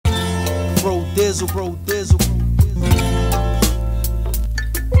Dizzle, bro, Dizzle.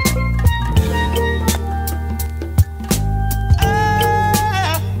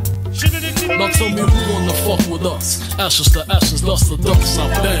 Now tell me who wanna fuck with us. Ashes to ashes, dust to dust. I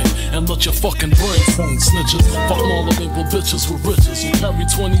bang and let your fucking brain phone snitches. Fuck all the label bitches with riches who carry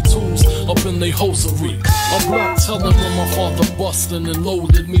 22s up in they hosiery. I'm black telling when my father bustin' and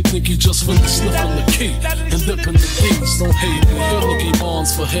loaded me. Think he just finished sniffing the key and dipping the D's. Don't hate me. Here Nicky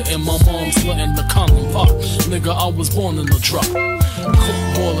Bonds for hitting my mom's letting the condom pop. Nigga, I was born in the drop.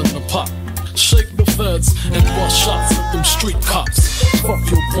 Cook boil in the pot. Shake the feds and bust shots at them street cops. Fuck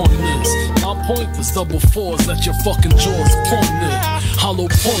your point is, my point is double fours that your fucking jaws pointed. Hollow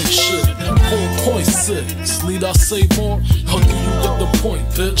point shit, 4.6. Need I say more? How do you get the point,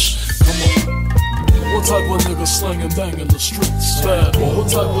 bitch? Come on. What type of nigga slang and bang in the streets? Bad boy. What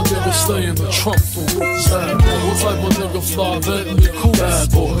type of nigga stay in the trunk for weeks? Bad boy. What type of nigga fly Bentley cool?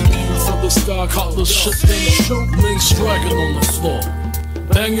 Bad boy. Even for the sky, caught the shit then shoot. Links dragging on the floor.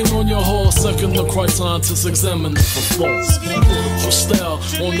 Banging on your horse, second the crime scientists examine it for flaws. For style,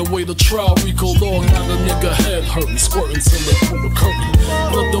 on the way to trial, Rico Law got a nigga head hurting, squirting till they pull the curtain.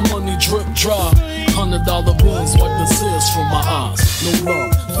 Let the money drip dry, $100 bills wipe the tears from my eyes. No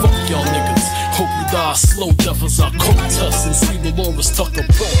love, fuck y'all niggas. Hope you die slow death as I protest and see the Loris Tucker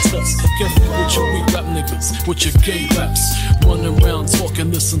protest. Careful with your weak rap niggas, with your gay raps. Running around talking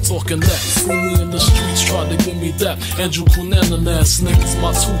this and talking that. See me in the streets, try to give me that. Andrew Cunanan ass niggas.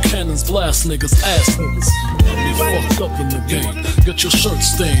 My two cannons blast niggas, ass niggas. You fucked up in the game. Get your shirt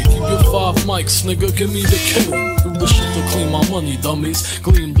stained. Keep your 5 mics, nigga. Give me the cane. Do the shit to clean my money, dummies.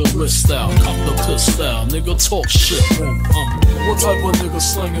 Gleam the wrist out, cop the piss out. Nigga talk shit. What type of nigga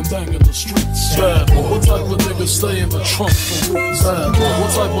slang and bang in the streets? Bad boy. What type of nigga stay in the trunk for weeks? Bad boy.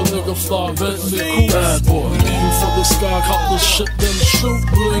 What type of nigga fly Bentley cool? Bad boy. Aim for the sky, cop the shit, then shoot.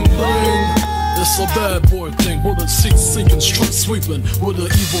 Bling bling. It's a bad boy thing, with a seat sinking, street sweeping, with an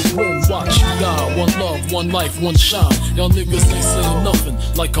evil grin. Watch you die, one love, one life, one shine. Y'all niggas ain't saying nothing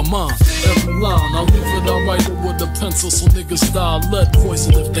like a mine. Every line, I leave it, I write it with a pencil, so niggas die lead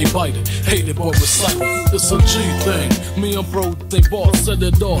poison if they bite it. Hate it, but recite it. It's a G thing. Me and bro, they boss set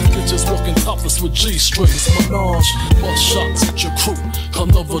it off. Bitches walking topless with G strings. Menage, bust shots at your crew,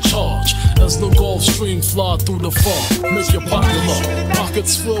 another charge. As the Gulf Stream fly through the fog, make you popular.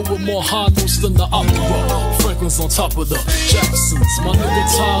 Pockets filled with more high notes than the opera. Franklin's on top of the Jacksons. My nigga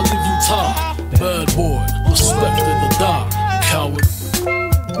Ty, leave you tied. Bad boy, respected to die, coward.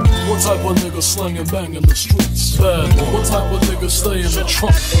 What type of nigga slang and bang in the streets? Bad boy. What type of nigga stay in the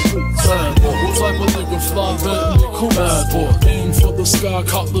trunk for weeks? Bad boy. What type of nigga fly Bentley cool? Bad boy. Aim for the sky,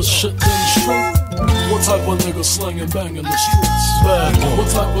 caught the shit then shoot. What type of nigga slang and bang in the streets? Bad boy. What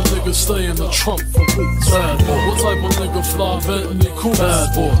type of nigga stay in the trunk for weeks? Bad boy. What type of nigga fly Bentley cool?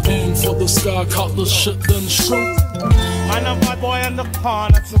 Bad boy. Aim for the sky, caught the shit then shoot. Man, a bad boy in the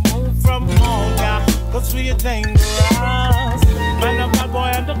corner to move from home, yeah, cause we are dangerous. Man, a bad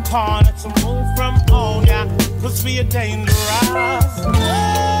boy in the corner to move from home, yeah, cause we are dangerous.